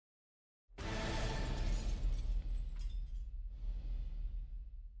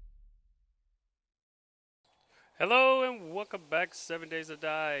Hello and welcome back to 7 Days to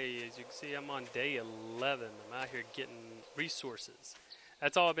Die. As you can see, I'm on day 11. I'm out here getting resources.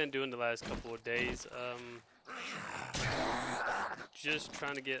 That's all I've been doing the last couple of days. Just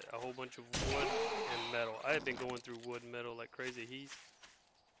trying to get a whole bunch of wood and metal. I have been going through wood and metal like crazy.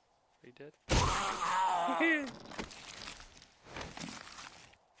 Are you dead?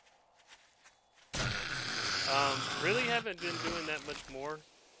 Really haven't been doing that much more.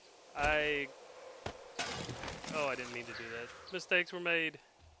 Oh, I didn't mean to do that. Mistakes were made.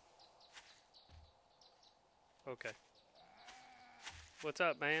 Okay. What's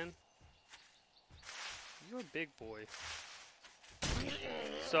up, man? You're a big boy.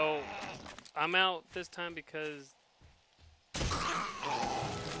 So, I'm out this time because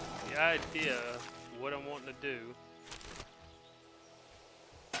the idea, what I'm wanting to do,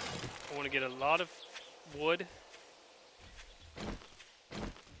 I want to get a lot of wood.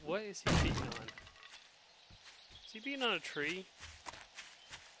 What is he beating on? Is he beating on a tree?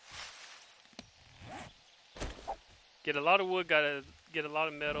 Get a lot of wood, gotta get a lot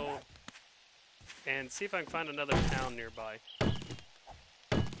of metal, and see if I can find another town nearby.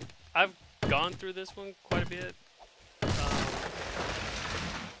 I've gone through this one quite a bit.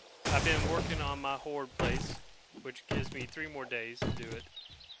 I've been working on my horde place, which gives me 3 more days to do it.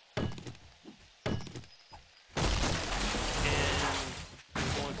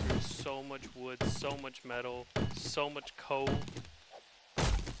 So much wood, so much metal, so much coal.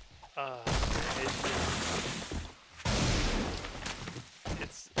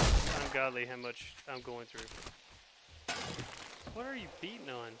 It's ungodly how much I'm going through. What are you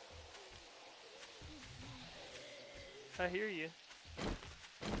beating on? I hear you.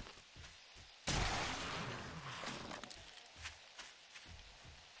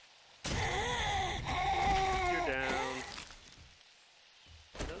 You're down.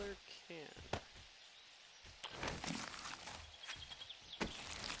 Another can.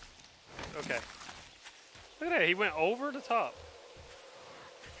 Okay. Look at that, he went over the top.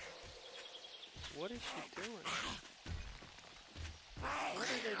 What is she doing? What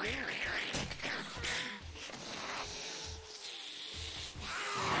are they doing?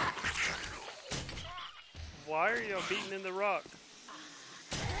 Why are y'all beating in the rock?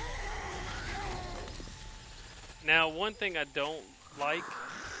 Now, one thing I don't like.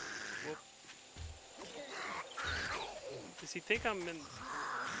 Whoop. Does he think I'm in?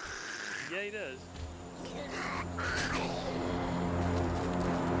 Yeah, he does.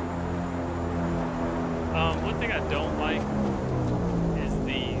 One thing I don't like is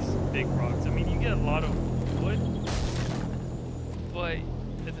these big rocks. I mean, you get a lot of wood, but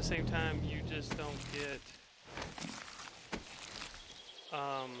at the same time, you just don't get.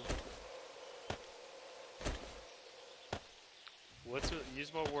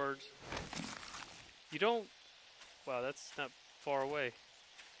 Use more words. You don't. Wow, that's not far away.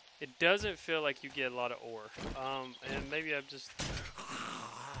 It doesn't feel like you get a lot of ore. And maybe I'm just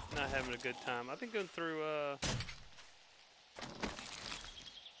not having a good time. I've been going through,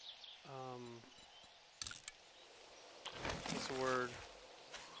 what's the word?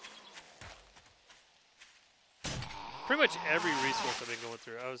 Pretty much every resource I've been going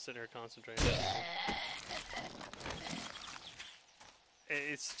through. I was sitting here concentrating.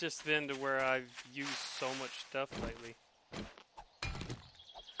 It's just been to where I've used so much stuff lately.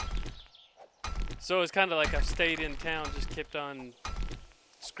 So it's kind of like I've stayed in town, just kept on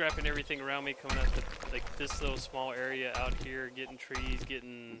scrapping everything around me, coming up to like this little small area out here, getting trees,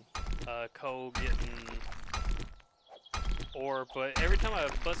 getting coal, getting ore. But every time I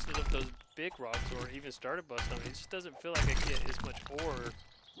busted up those big rocks, or even started busting them, it just doesn't feel like I get as much ore,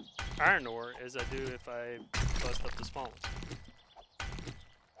 iron ore, as I do if I bust up the small ones.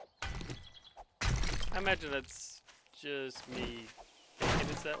 I imagine that's just me thinking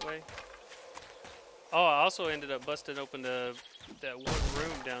it's that way. Oh, I also ended up busting open that one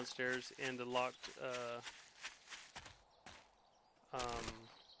room downstairs in the locked,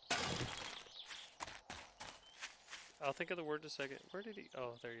 I'll think of the word in a second. Where did he?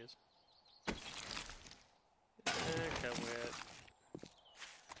 Oh, there he is. Got wet.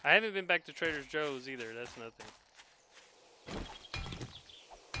 I haven't been back to Trader Joe's either. That's nothing.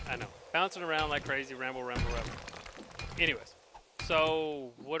 I know. Bouncing around like crazy. Ramble. Anyways.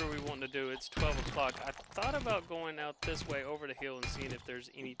 So, what are we wanting to do? It's 12 o'clock. I thought about going out this way over the hill and seeing if there's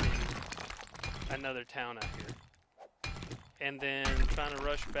anything, another town out here. And then trying to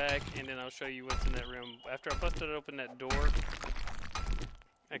rush back, and then I'll show you what's in that room. After I busted open that door,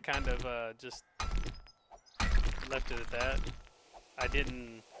 I kind of just left it at that. I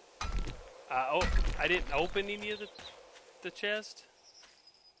didn't open any of the chest.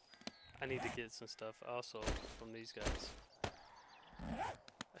 I need to get some stuff also from these guys.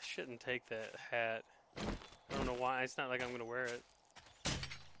 I shouldn't take that hat. I don't know why. It's not like I'm going to wear it.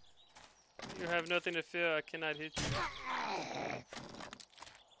 You have nothing to fear. I cannot hit you.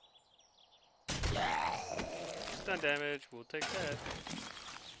 Stun damage. We'll take that.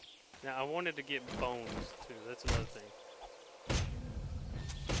 Now, I wanted to get bones, too. That's another thing.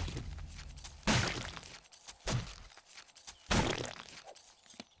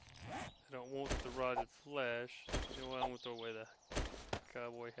 I don't want the rotted flesh. You know what? I'm going to throw away the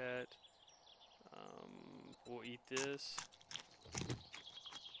cowboy hat. We'll eat this.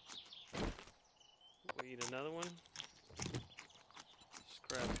 We'll eat another one.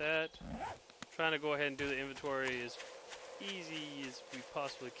 Scrap that. Trying to go ahead and do the inventory as easy as we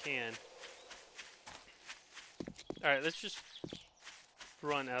possibly can. Alright, let's just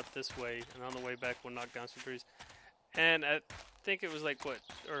run out this way, and on the way back we'll knock down some trees. And I think it was like what,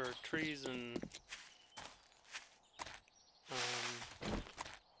 or trees and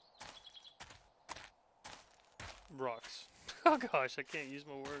rocks. Oh gosh, I can't use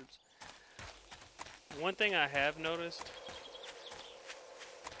my words. One thing I have noticed,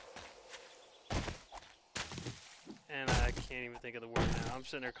 and I can't even think of the word now. I'm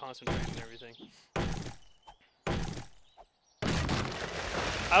sitting there concentrating and everything.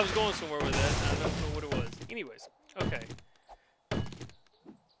 I was going somewhere with that, and I don't know what it was. Anyways, okay.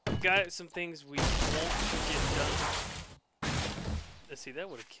 Got some things we want to get done. Let's see, that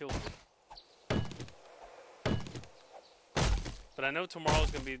would have killed me. But I know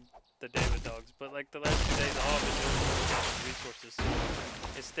tomorrow's going to be the day with dogs. But like the last 2 days, all I've been doing is getting resources. So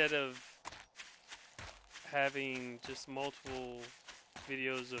instead of having just multiple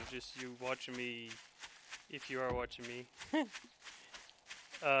videos of just you watching me, if you are watching me. What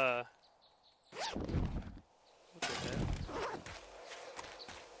the hell?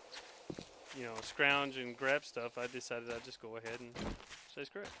 You know, scrounge and grab stuff, I decided I'd just go ahead and say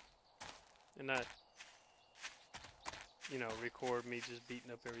screw it. And not, you know, record me just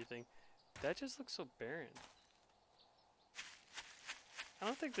beating up everything. That just looks so barren. I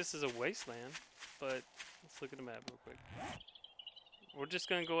don't think this is a wasteland, but let's look at the map real quick. We're just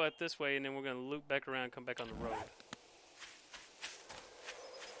going to go out this way, and then we're going to loop back around and come back on the road.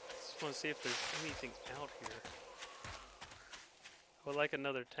 Just want to see if there's anything out here. I would like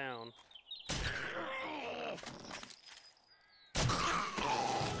another town.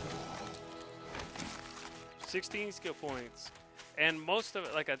 16 skill points, and most of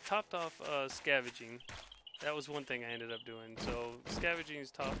it, like I topped off scavenging. That was one thing I ended up doing. So scavenging is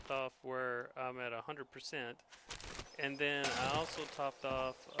topped off where I'm at 100%, and then I also topped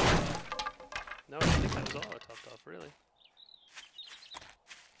off. No, I think that was all I topped off, really,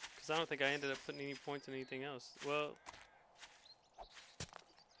 because I don't think I ended up putting any points in anything else. Well,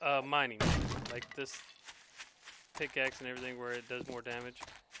 mining, like this pickaxe and everything, where it does more damage.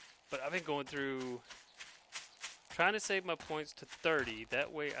 But I've been going through, trying to save my points to 30.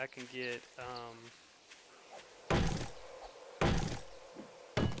 That way I can get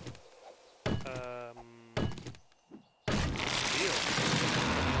deal.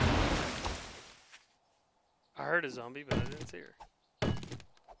 I heard a zombie, but I didn't see her.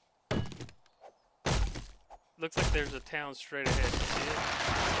 Looks like there's a town straight ahead. You see it?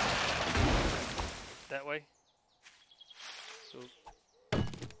 That way. So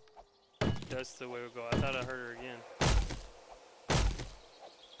that's the way we go. I thought I heard her again.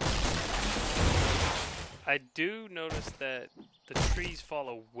 I do notice that the trees fall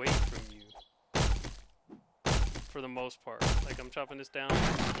away from you for the most part. Like I'm chopping this down. I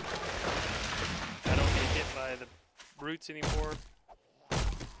don't get hit by the roots anymore.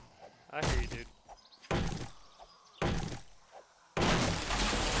 I hear you, dude.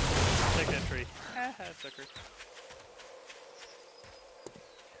 Take that tree. Haha, sucker.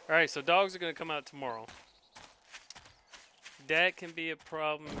 Alright, so dogs are going to come out tomorrow. That can be a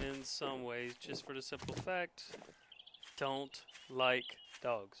problem in some ways, just for the simple fact, don't like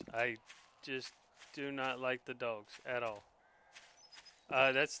dogs. I just do not like the dogs at all.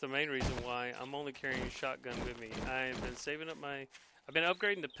 That's the main reason why I'm only carrying a shotgun with me. I've been saving up my... I've been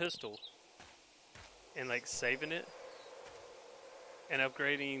upgrading the pistol and like saving it, and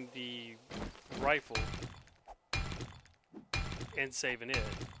upgrading the rifle and saving it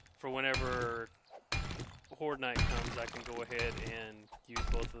for whenever Horde Night comes. I can go ahead and use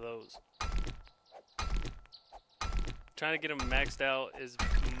both of those. Trying to get them maxed out as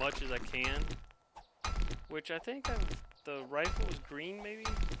much as I can, which I think the rifle is green maybe,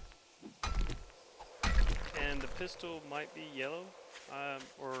 and the pistol might be yellow,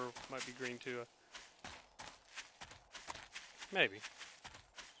 or might be green too. Maybe.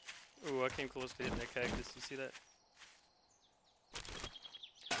 Ooh, I came close to hitting that cactus. You see that?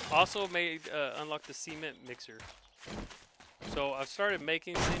 Also made unlock the cement mixer. So I've started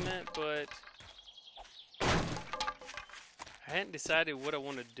making cement, but I hadn't decided what I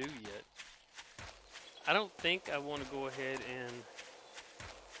want to do yet. I don't think I want to go ahead and...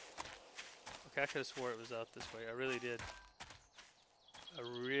 Okay, I could have swore it was out this way. I really did. I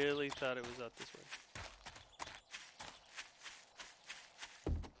really thought it was out this way.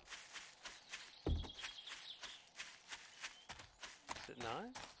 Is it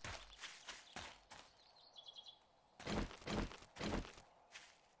not?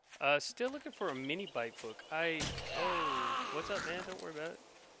 Still looking for a mini bite hook. Oh, what's up, man? Don't worry about it.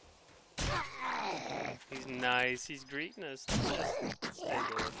 He's nice. He's greeting us. Stay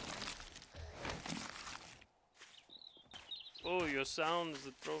good. Oh, your sounds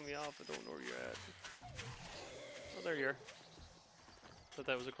that throw me off. I don't know where you're at. Oh, there you are. Thought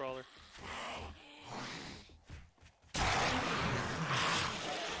that was a crawler.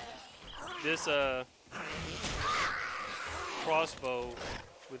 This crossbow,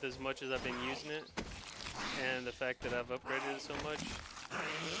 with as much as I've been using it, and the fact that I've upgraded it so much,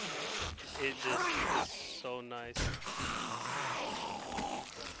 it just is so nice.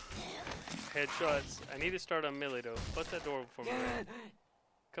 Headshots. I need to start on melee though. Close that door for me. Man.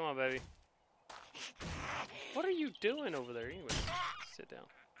 Come on, baby. What are you doing over there anyway? Sit down.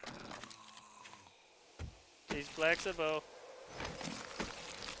 These blacks a bow.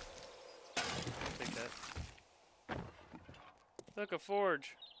 Take that. Look, a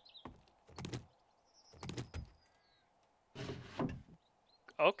forge.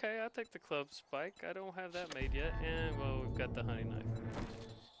 Okay, I'll take the club spike. I don't have that made yet. And, well, we've got the honey knife.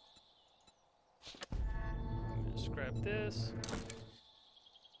 I'm gonna scrap this.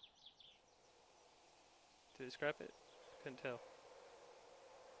 Did it scrap it? Couldn't tell.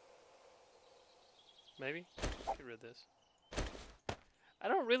 Maybe? Get rid of this. I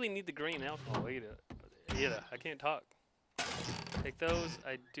don't really need the green alcohol either. I can't talk. Take those.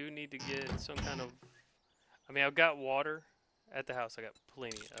 I do need to get some kind of... I mean, I've got water at the house. I got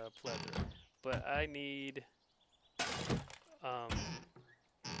plenty, plethora. But I need...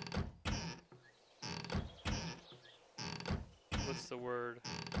 what's the word?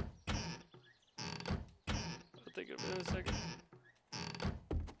 I'll think of it in a second.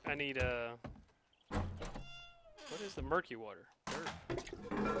 I need, what is the murky water?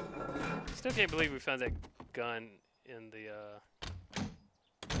 Still can't believe we found that gun in the,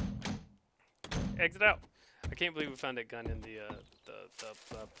 exit out! I can't believe we found that gun in the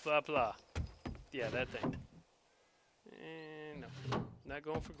blah blah. Yeah, that thing. And no. Not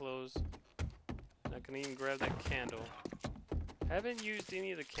going for clothes. Not gonna even grab that candle. Haven't used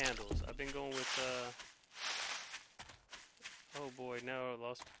any of the candles. I've been going with, oh boy, now I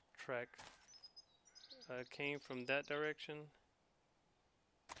lost track. Came from that direction.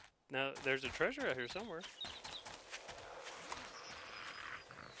 Now, there's a treasure out here somewhere.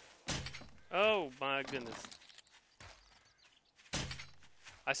 Oh my goodness.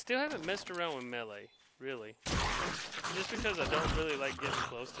 I still haven't messed around with melee, really. Just because I don't really like getting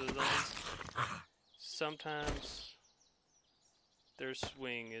close to the zones. Sometimes their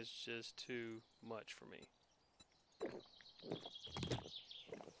swing is just too much for me.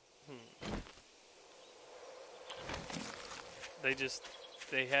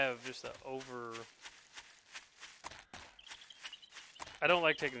 They have just an over... I don't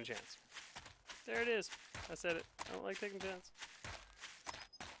like taking a chance. There it is. I said it. I don't like taking a chance.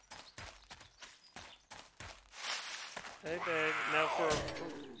 Hey, babe. Now for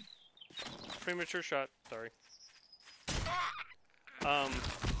a premature shot. Sorry.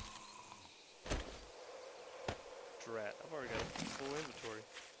 Drat. I've already got a full inventory.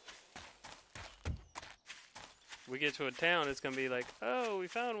 We get to a town, it's gonna be like, oh, we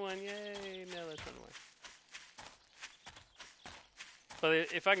found one, yay! Now let's run away.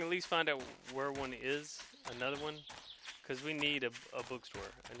 But if I can at least find out where one is, another one, because we need a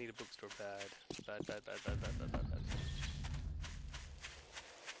bookstore. I need a bookstore bad. Bad.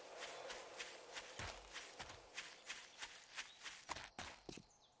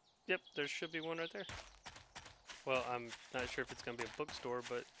 Yep, there should be one right there. Well, I'm not sure if it's gonna be a bookstore,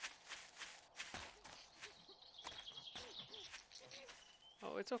 but...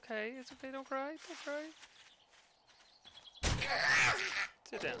 Oh, it's okay. It's okay. Don't cry. Don't cry.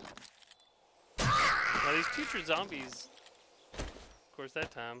 Sit down. Now, these future zombies, of course, that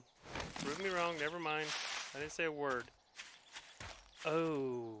time, proved me wrong. Never mind. I didn't say a word.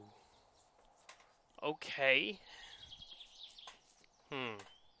 Oh. Okay.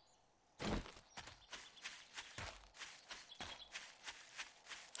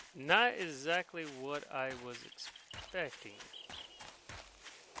 Not exactly what I was expecting.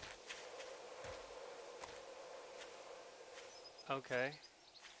 Okay.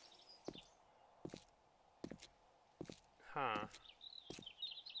 Huh.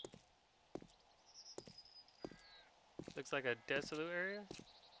 Looks like a desolate area.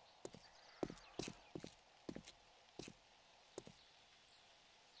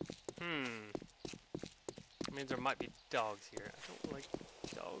 Means there might be dogs here. I don't like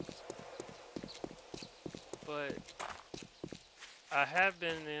dogs. But I have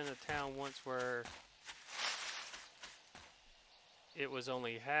been in a town once where it was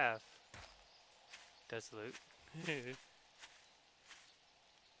only half desolate. What is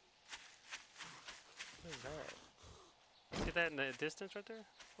that? See that in the distance right there?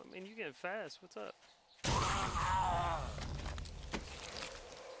 I mean, you getting fast. What's up?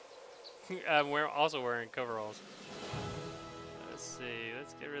 We're also wearing coveralls. Let's see.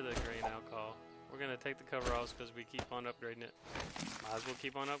 Let's get rid of the grain alcohol. We're gonna take the coveralls because we keep on upgrading it. Might as well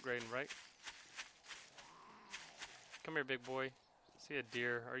keep on upgrading, right? Come here, big boy. See a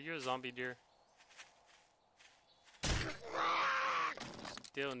deer. Are you a zombie deer?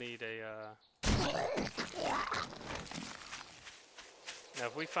 Still need a. Now,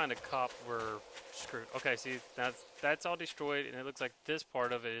 if we find a cop, we're screwed. Okay, see, that's all destroyed, and it looks like this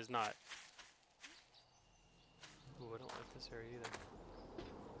part of it is not. Ooh, I don't like this area either.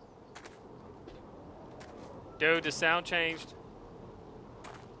 Dude, the sound changed.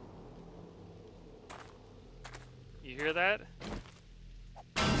 You hear that?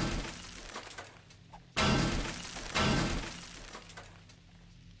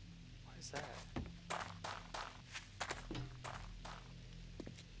 What is that?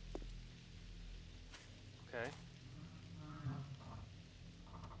 Okay.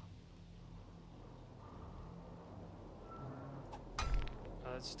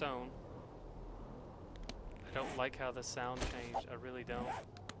 Oh, that's stone. I don't like how the sound changed. I really don't.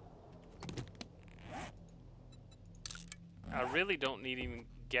 I really don't need even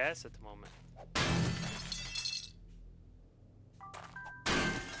gas at the moment.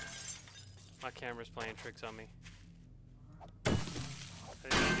 My camera's playing tricks on me. I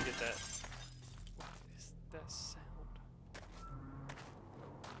didn't need to get that. What is that sound?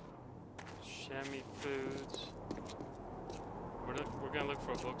 Chamois Foods. We're gonna look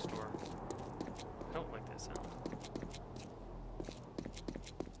for a bookstore. I don't like that sound.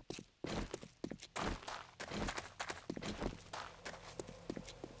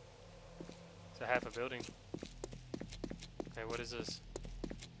 It's a half a building. Okay, what is this?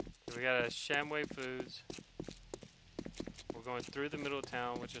 Okay, we got a Chamois Foods. We're going through the middle of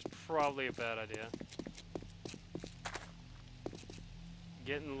town, which is probably a bad idea.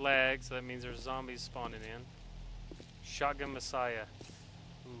 Getting lag, so that means there's zombies spawning in. Shotgun Messiah.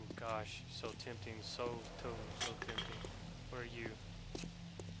 Ooh, gosh, so tempting, so tempting. Where are you?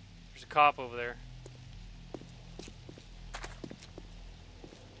 There's a cop over there.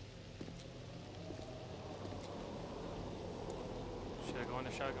 Should I go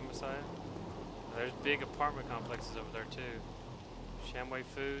into Shotgun Messiah? There's big apartment complexes over there too. Chamois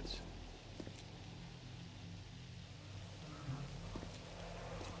Foods.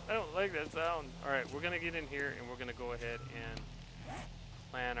 I don't like that sound. Alright, we're gonna get in here and we're gonna go ahead and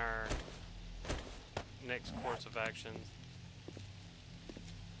plan our next course of action.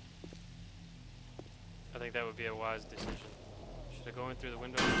 I think that would be a wise decision. Should I go in through the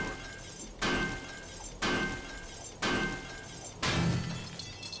window or?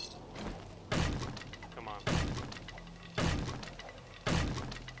 Come on.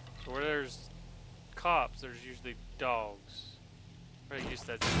 So where there's cops, there's usually dogs. Very used to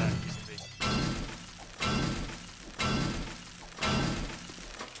that used to be.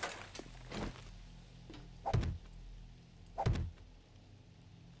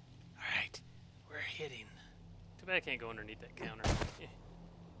 Alright, we're hitting. Too bad I can't go underneath that counter. Yeah.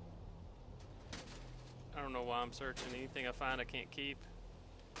 I don't know why I'm searching. Anything I find I can't keep.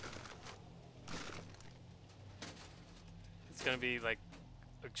 It's gonna be like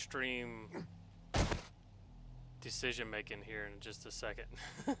extreme decision making here in just a second.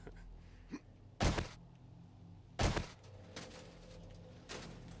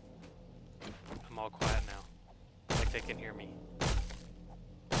 I'm all quiet now. Like they can hear me.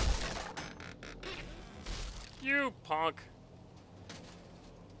 You punk!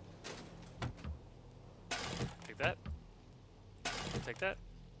 Take that. Take that.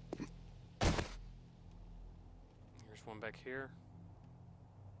 Here's one back here.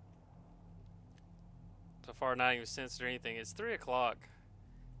 So far, not even censored or anything. It's 3 o'clock.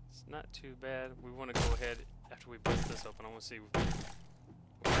 It's not too bad. We want to go ahead after we bust this open. I want to see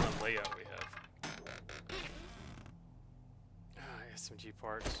What kind of layout we have. Ah, SMG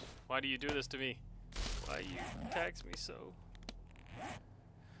parts. Why do you do this to me? Why you tax me so?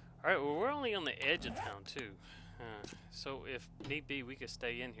 Alright, well, we're only on the edge of town, too. So if need be, we could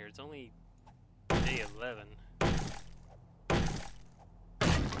stay in here. It's only day 11.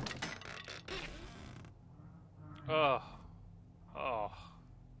 Oh. Oh.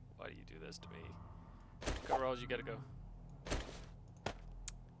 Why do you do this to me? Go, Rolls, you gotta go.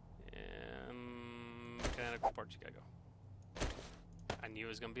 Mechanical parts, you gotta go. I knew it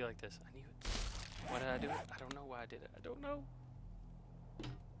was gonna be like this. I knew it. Why did I do it? I don't know why I did it. I don't know.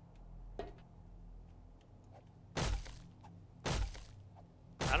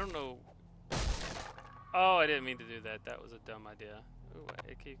 I don't know. Oh, I didn't mean to do that. That was a dumb idea. Ooh,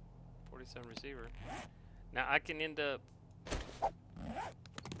 AK-47 receiver. Now I can end up...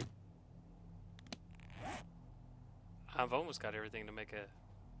 I've almost got everything to make a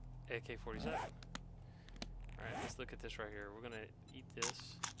AK-47. Alright, let's look at this right here. We're gonna eat this.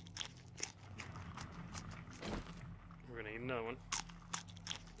 We're gonna eat another one.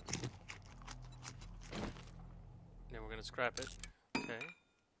 And then we're gonna scrap it. Okay.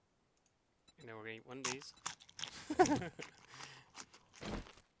 And then we're gonna eat one of these. And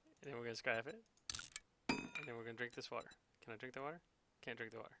then we're gonna scrap it. And then we're gonna drink this water. Can I drink the water? Can't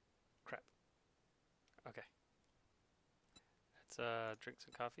drink the water. Crap. Okay. Let's drink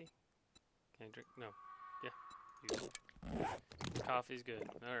some coffee. Can I drink? No. Yeah. Beautiful. Coffee's good.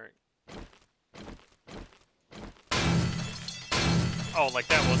 Alright. Oh, like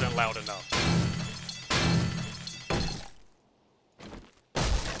that wasn't loud enough.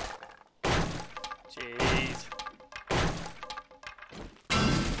 Jeez.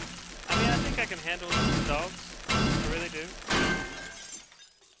 I mean, I think I can handle these dogs. I really do.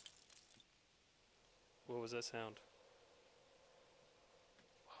 What was that sound?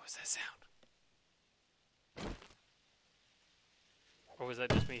 What was that sound? Or was that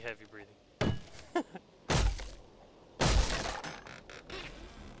just me heavy breathing?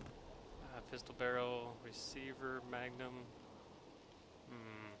 Pistol barrel, receiver, magnum.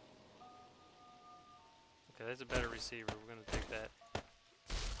 Okay, that's a better receiver. We're gonna take that.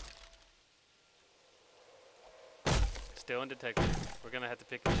 Still undetected. We're gonna have to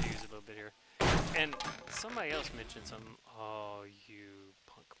pick and choose a little bit here. And somebody else mentioned something. Oh, you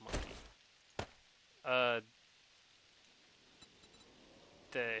punk monkey.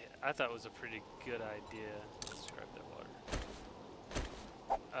 I thought was a pretty good idea. Let's grab that water.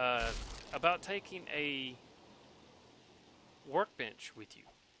 About taking a workbench with you.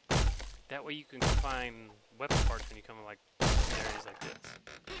 That way you can find weapon parts when you come in like areas like this.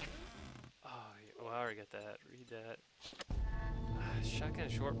 Oh, well, I already got that. Read that. Shotgun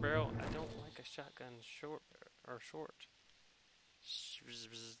short barrel. I don't like a shotgun short or short.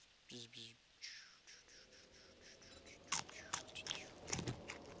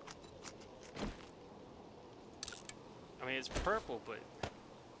 I mean, it's purple, but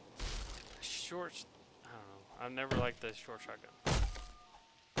short. I don't know. I've never liked the short shotgun.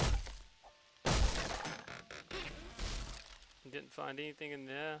 Didn't find anything in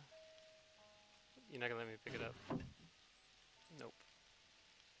there. You're not gonna let me pick it up. Nope.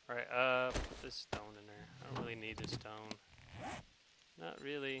 Alright, put this stone in there. I don't really need this stone. Not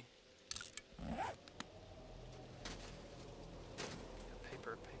really.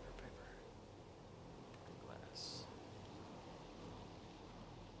 Paper. Glass.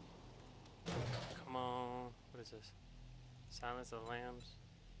 Come on. What is this? Silence of the Lambs?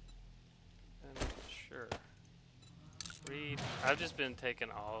 Sure. Read. I've just been taking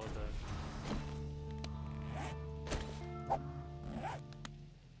all of the...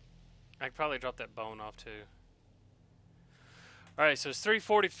 I could probably drop that bone off too. Alright, so it's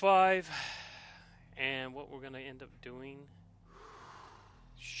 3:45. And what we're going to end up doing...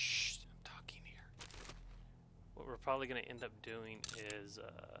 Shh, I'm talking here. What we're probably going to end up doing is...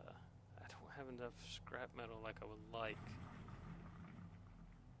 I don't have enough scrap metal like I would like.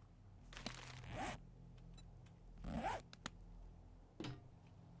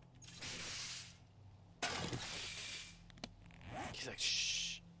 He's like,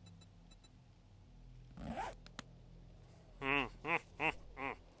 shh.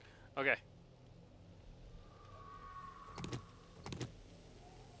 Okay.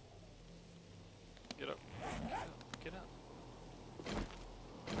 Get up. Get up.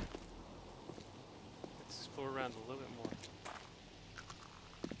 Let's explore around a little bit more.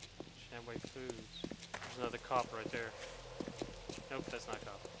 Shamway Foods. There's another cop right there. Nope, that's not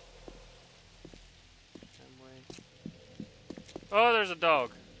cop. Shamway. Oh, there's a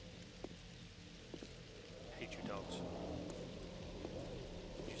dog. I hate you dogs.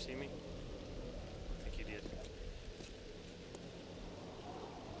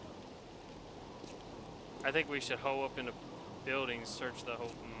 I think we should hoe up in the buildings, search the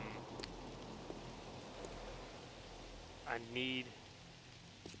whole... I need...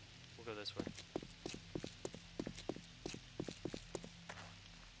 We'll go this way.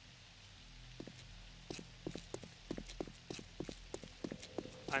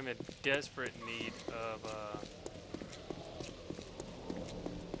 I'm in desperate need of,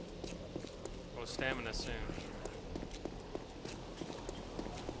 stamina soon.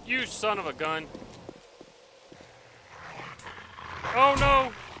 You son of a gun! Oh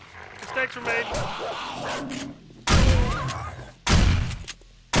no! Mistakes were made!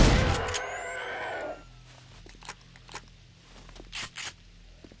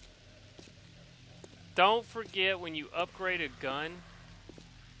 Don't forget when you upgrade a gun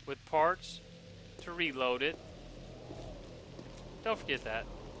with parts to reload it. Don't forget that.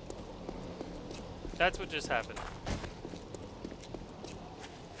 That's what just happened.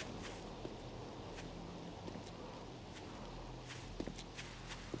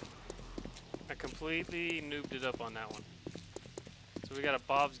 I completely noobed it up on that one. So we got a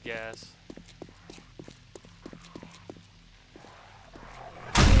Bob's gas.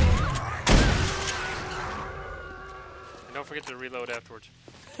 And don't forget to reload afterwards.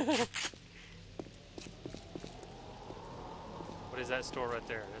 What is that store right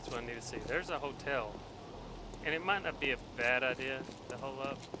there? That's what I need to see. There's a hotel. And it might not be a bad idea to hold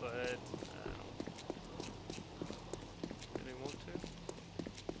up, but I don't really want to.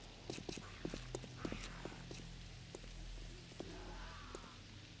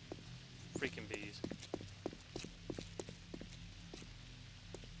 Freaking bees.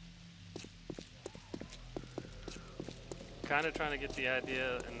 Kind of trying to get the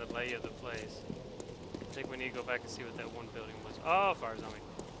idea and the lay of the place. I think we need to go back and see what that one building was. Oh, fire zombie.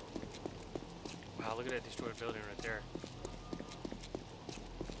 Wow, look at that destroyed building right there.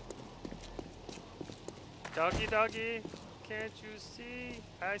 Doggy, doggy, can't you see?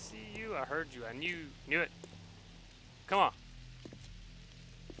 I see you. I heard you. I knew it. Come on.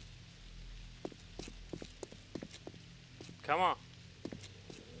 Come on.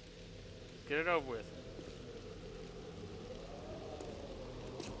 Get it over with.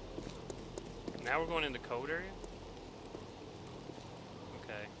 Now we're going in the code area?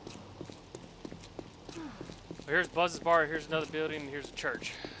 Okay. Well, here's Buzz's Bar, here's another building, and here's a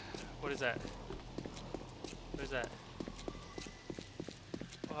church. What is that? What is that?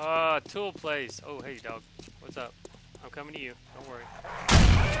 Tool place. Oh, hey, dog. What's up? I'm coming to you. Don't worry.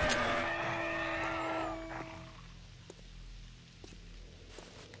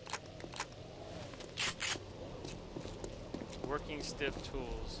 Working stiff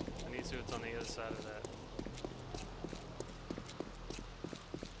tools. I need to see what's on the other side of that.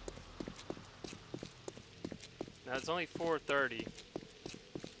 Now it's only 4:30.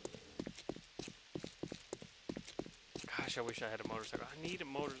 Gosh, I wish I had a motorcycle. I need a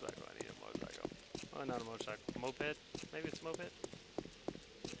motorcycle. I need a motorcycle. Oh, not a motorcycle. Moped? Maybe it's a moped?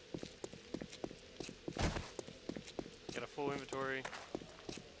 Got a full inventory.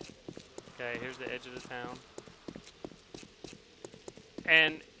 Okay, here's the edge of the town.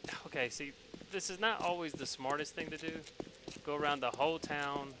 And, okay, see, this is not always the smartest thing to do. Go around the whole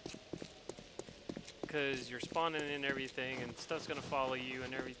town, because you're spawning in everything, and stuff's going to follow you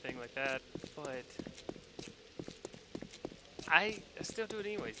and everything like that, but I still do it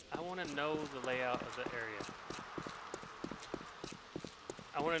anyways. I want to know the layout of the area.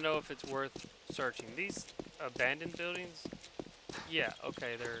 I want to know if it's worth searching. These abandoned buildings, yeah,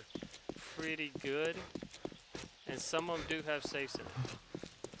 okay, they're pretty good. And some of them do have safes in it.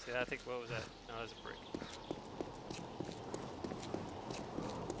 See, I think, what was that? No, that was a brick.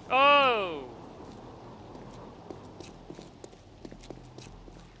 Oh!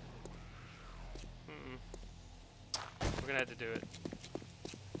 We're gonna have to do it.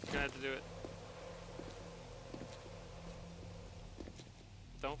 We're gonna have to do it.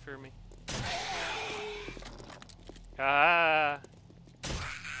 Don't fear me. Ah!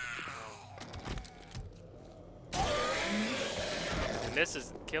 And this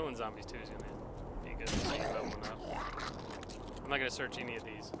is killing zombies too is gonna be good. Level enough. I'm not gonna search any of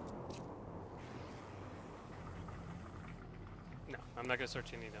these. No, I'm not gonna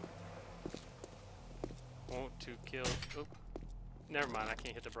search any of them. Want to kill. Oop. Never mind. I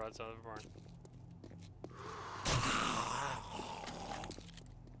can't hit the broadside of the barn.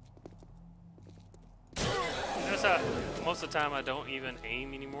 Notice how most of the time I don't even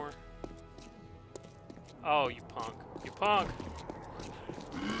aim anymore. Oh, you punk! You punk!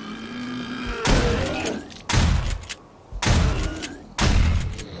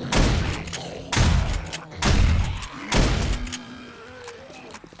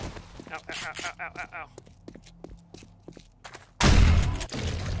 Ow, ow, ow, ow, ow, ow.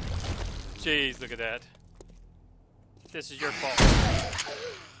 Jeez, look at that. This is your fault.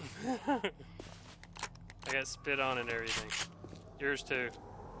 I got spit on and everything. Yours too.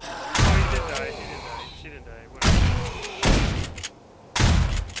 Oh, he did die. He didn't die. She didn't die. Whatever.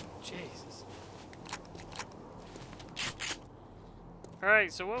 Jesus.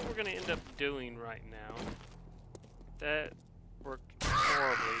 Alright, so what we're going to end up doing right now, that worked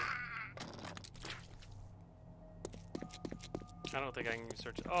horribly. I don't think I can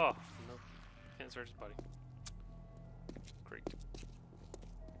search it. Oh, nope. Can't search his body. Great.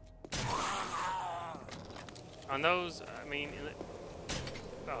 On those, I mean,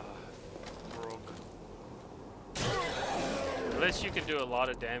 broke. Unless you can do a lot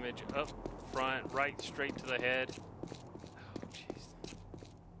of damage up front, right straight to the head. Oh, jeez.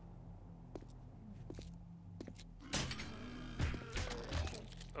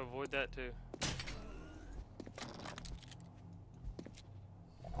 Avoid that too.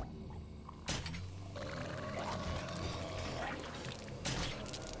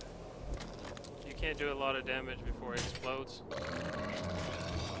 You can't do a lot of damage before it explodes.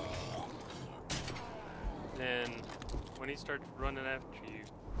 Then, when he starts running after you,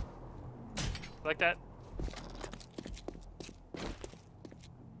 like that.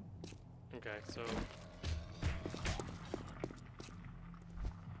 Okay, so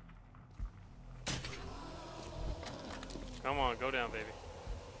come on, go down, baby.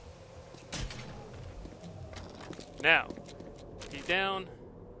 Now, he's down.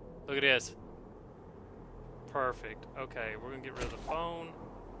 Look at this. Perfect. Okay, we're gonna get rid of the phone.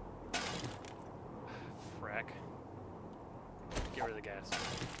 Frack. Get rid of the gas.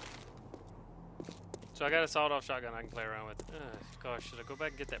 So I got a sawed-off shotgun I can play around with. Gosh, should I go back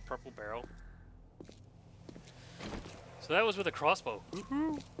and get that purple barrel? So that was with a crossbow.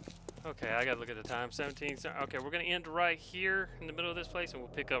 Woohoo! Okay, I gotta look at the time. 17. Okay, we're gonna end right here in the middle of this place, and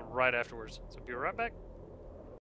we'll pick up right afterwards. So be right back.